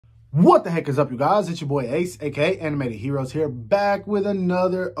What the heck is up, you guys? It's your boy Ace, aka Animated Heroes, here, back with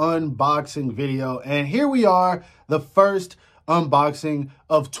another unboxing video. And here we are, the first unboxing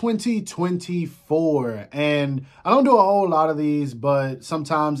of 2024. And I don't do a whole lot of these, but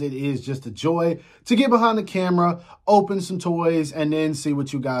sometimes it is just a joy to get behind the camera, open some toys, and then see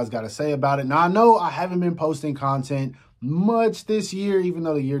what you guys got to say about it. Now, I know I haven't been posting content much this year, even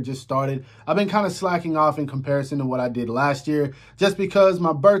though the year just started. I've been kind of slacking off in comparison to what I did last year, just because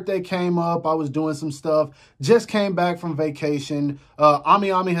my birthday came up. I was doing some stuff, just came back from vacation.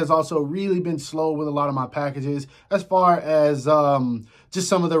 Ami has also really been slow with a lot of my packages as far as just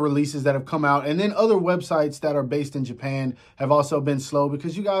some of the releases that have come out. And then other websites that are based in Japan have also been slow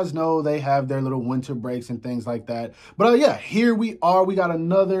because you guys know they have their little winter breaks and things like that. But yeah, here we are. We got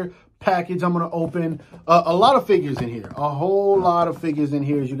another package I'm going to open. A lot of figures in here, a whole lot of figures in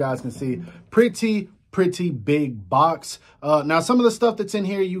here, as you guys can see. Pretty big box. Now, some of the stuff that's in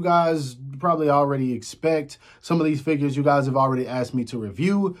here, you guys probably already expect. Some of these figures you guys have already asked me to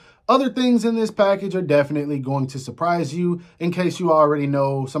review. Other things in this package are definitely going to surprise you, in case you already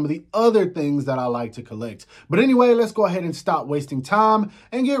know some of the other things that I like to collect. But anyway, let's go ahead and stop wasting time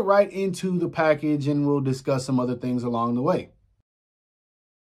and get right into the package, and we'll discuss some other things along the way.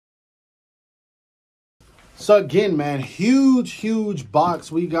 So again, man, huge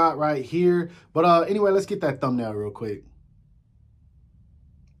box we got right here. But anyway, let's get that thumbnail real quick.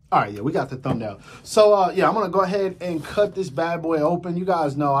 All right, yeah, we got the thumbnail. So yeah, I'm gonna go ahead and cut this bad boy open. You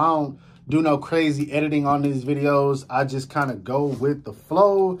guys know I don't do no crazy editing on these videos. I just kind of go with the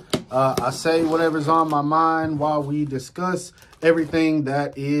flow. I say whatever's on my mind while we discuss everything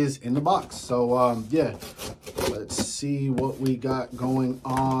that is in the box. So yeah, let's see what we got going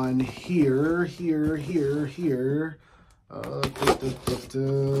on here.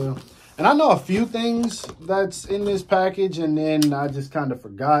 And I know a few things that's in this package, and then I just kind of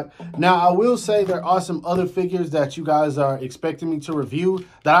forgot. Now, I will say there are some other figures that you guys are expecting me to review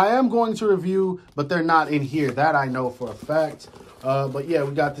that I am going to review, but they're not in here. That I know for a fact. But yeah,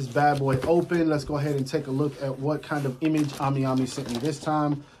 we got this bad boy open. Let's go ahead and take a look at what kind of image Ami sent me this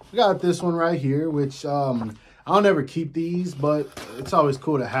time. We got this one right here, which I don't ever keep these, but it's always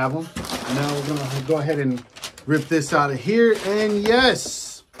cool to have them. Now we're gonna go ahead and rip this out of here. And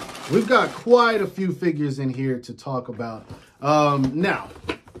yes, we've got quite a few figures in here to talk about. Now,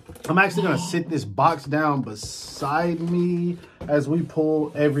 I'm actually going to sit this box down beside me as we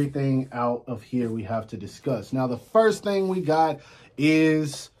pull everything out of here we have to discuss. Now, the first thing we got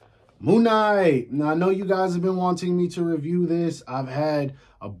is Moon Knight. Now, I know you guys have been wanting me to review this. I've had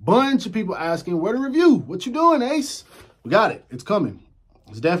a bunch of people asking, where to review? What you doing, Ace? We got it. It's coming.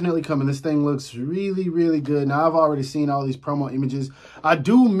 It's definitely coming. This thing looks really good. Now, I've already seen all these promo images. I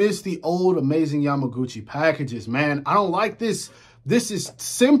do miss the old Amazing Yamaguchi packages, man. I don't like this. This is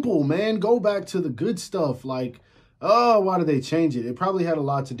simple, man. Go back to the good stuff. Like, oh, why did they change it? It probably had a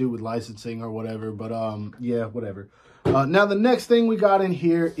lot to do with licensing or whatever, but yeah, whatever. Now, the next thing we got in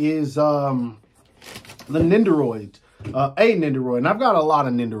here is the Nendoroid. A Nendoroid. And I've got a lot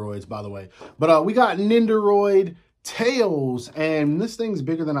of Nendoroids, by the way. But we got Nendoroid Tails, and this thing's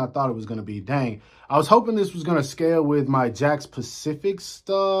bigger than I thought it was going to be. Dang, I was hoping this was going to scale with my Jax Pacific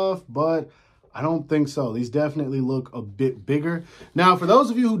stuff, but I don't think so. These definitely look a bit bigger. Now, for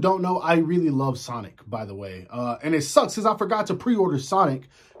those of you who don't know, I really love Sonic, by the way, and it sucks because I forgot to pre-order Sonic,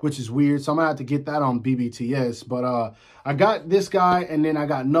 which is weird, so I'm gonna have to get that on BBTS. But I got this guy, and then I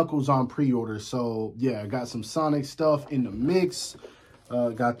got Knuckles on pre-order, so yeah, I got some Sonic stuff in the mix.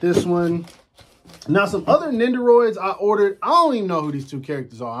 Got this one. Now, some other Nendoroids I ordered. I don't even know who these two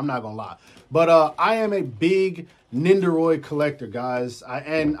characters are. I'm not going to lie. But I am a big Nendoroid collector, guys.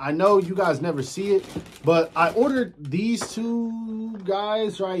 And I know you guys never see it, but I ordered these two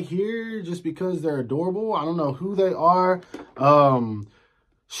guys right here just because they're adorable. I don't know who they are. Shizuma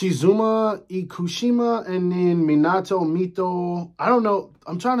Ikushima and then Minato Mito. I don't know.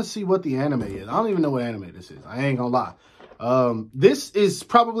 I'm trying to see what the anime is. I don't even know what anime this is. I ain't going to lie. This is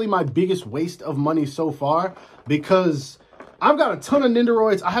probably my biggest waste of money so far because I've got a ton of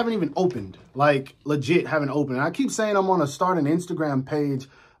Nendoroids I haven't even opened, like legit haven't opened. And I keep saying I'm going to start an Instagram page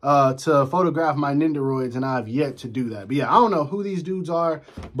to photograph my Nendoroids, and I've yet to do that. But yeah, I don't know who these dudes are,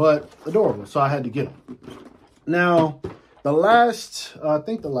 but adorable, so I had to get them. Now, the last, I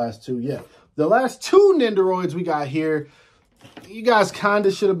think the last two, yeah. The last two Nendoroids we got here, you guys kind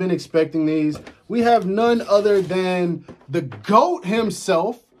of should have been expecting these. We have none other than the GOAT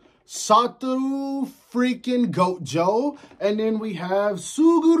himself, Satoru freaking Gojo. And then we have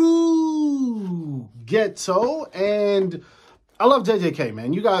Suguru, Geto. And I love JJK,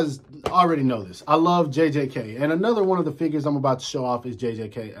 man. You guys already know this. I love JJK. And another one of the figures I'm about to show off is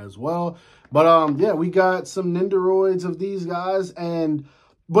JJK as well. But yeah, we got some Nendoroids of these guys. And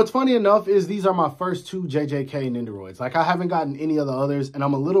what's funny enough is these are my first 2 JJK Nendoroids. Like, I haven't gotten any of the others, and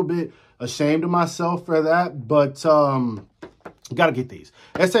I'm a little bit ashamed of myself for that. But gotta get these.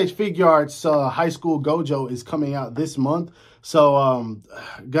 SH Figuarts High School Gojo is coming out this month. So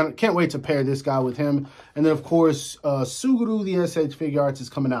can't wait to pair this guy with him. And then, of course, Suguru, the SH Figuarts, is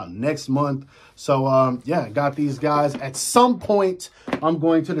coming out next month. So, yeah, got these guys. At some point, I'm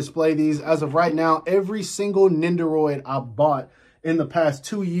going to display these. As of right now, every single Nendoroid I bought in the past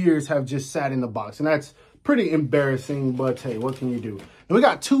 2 years have just sat in the box. And that's pretty embarrassing, but hey, what can you do? And we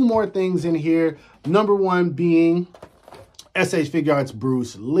got 2 more things in here. Number 1 being SH Figuarts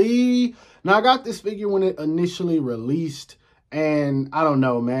Bruce Lee. Now, I got this figure when it initially released. And I don't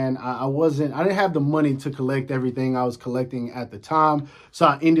know, man, I didn't have the money to collect everything I was collecting at the time. So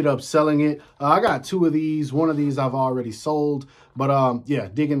I ended up selling it. I got 2 of these. One of these I've already sold. But yeah,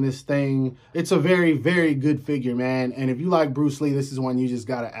 digging this thing. It's a very, very good figure, man. And if you like Bruce Lee, this is one you just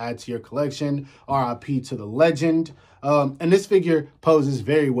got to add to your collection. RIP to the legend. And this figure poses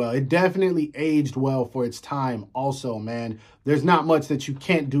very well. It definitely aged well for its time also, man. There's not much that you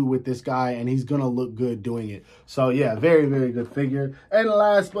can't do with this guy, and he's going to look good doing it. So, yeah, very, very good figure. And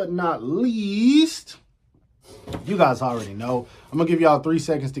last but not least, you guys already know. I'm going to give y'all 3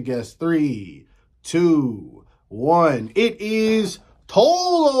 seconds to guess. 3, 2, 1. It is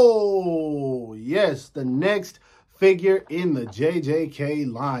Tolo. Yes, the next figure in the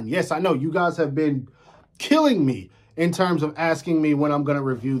JJK line. Yes, I know you guys have been killing me in terms of asking me when I'm going to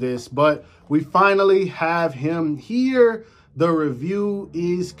review this, but we finally have him here. The review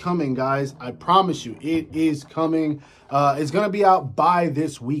is coming, guys. I promise you, it is coming. It's going to be out by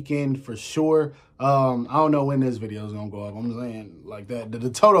this weekend for sure. I don't know when this video is going to go up. I'm saying like that. The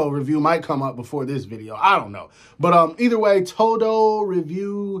Toto review might come up before this video. I don't know. But either way, Toto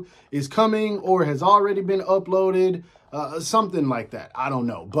review is coming or has already been uploaded. Something like that. I don't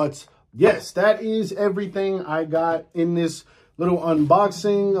know. But yes, that is everything I got in this little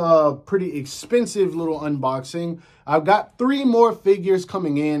unboxing. Pretty expensive little unboxing. I've got 3 more figures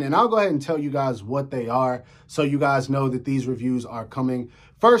coming in, and I'll go ahead and tell you guys what they are so you guys know that these reviews are coming.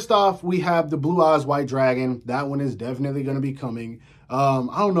 First off, we have the Blue Eyes White Dragon. That one is definitely going to be coming. I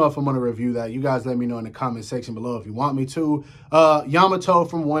don't know if I'm going to review that. You guys let me know in the comment section below if you want me to. Yamato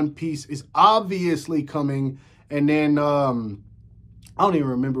from One Piece is obviously coming. And then I don't even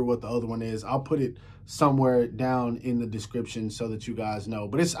remember what the other one is. I'll put it somewhere down in the description so that you guys know.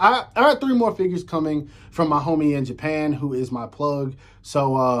 But I got 3 more figures coming from my homie in Japan, who is my plug.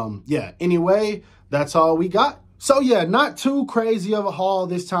 So yeah, anyway, that's all we got. So yeah, not too crazy of a haul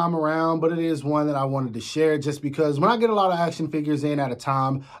this time around, but it is one that I wanted to share just because when I get a lot of action figures in at a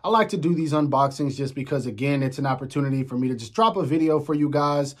time, I like to do these unboxings just because, again, it's an opportunity for me to just drop a video for you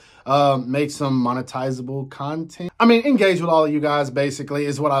guys, make some monetizable content. I mean, engage with all of you guys, basically,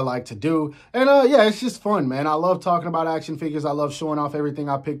 is what I like to do. And yeah, it's just fun, man. I love talking about action figures. I love showing off everything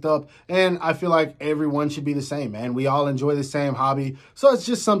I picked up. And I feel like everyone should be the same, man. We all enjoy the same hobby. So it's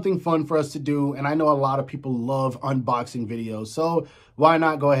just something fun for us to do. And I know a lot of people love unboxing videos, so why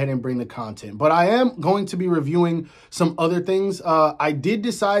not go ahead and bring the content? But I am going to be reviewing some other things. I did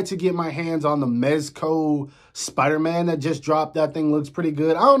decide to get my hands on the Mezco Spider-Man that just dropped. That thing looks pretty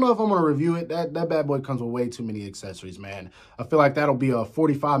good. I don't know if I'm going to review it. That bad boy comes with way too many accessories, man. I feel like that'll be a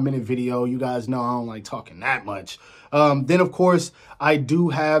 45-minute video. You guys know I don't like talking that much. Then, of course, I do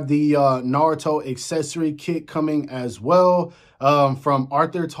have the Naruto accessory kit coming as well. From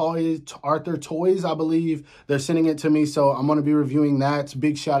Arthur Toys, I believe. They're sending it to me, so I'm going to be reviewing that.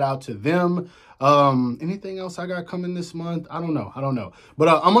 Big shout out to them. Anything else I got coming this month? I don't know. But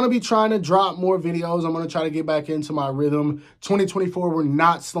I'm going to be trying to drop more videos. I'm going to try to get back into my rhythm. 2024, we're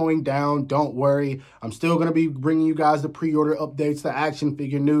not slowing down. Don't worry. I'm still going to be bringing you guys the pre-order updates, the action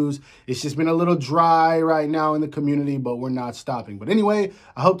figure news. It's just been a little dry right now in the community, but we're not stopping. But anyway,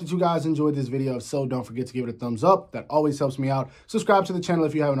 I hope that you guys enjoyed this video. If so, don't forget to give it a thumbs up. That always helps me out. Subscribe to the channel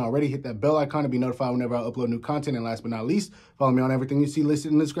if you haven't already. Hit that bell icon to be notified whenever I upload new content. And last but not least, follow me on everything you see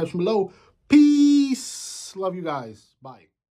listed in the description below. Peace. Love you guys. Bye.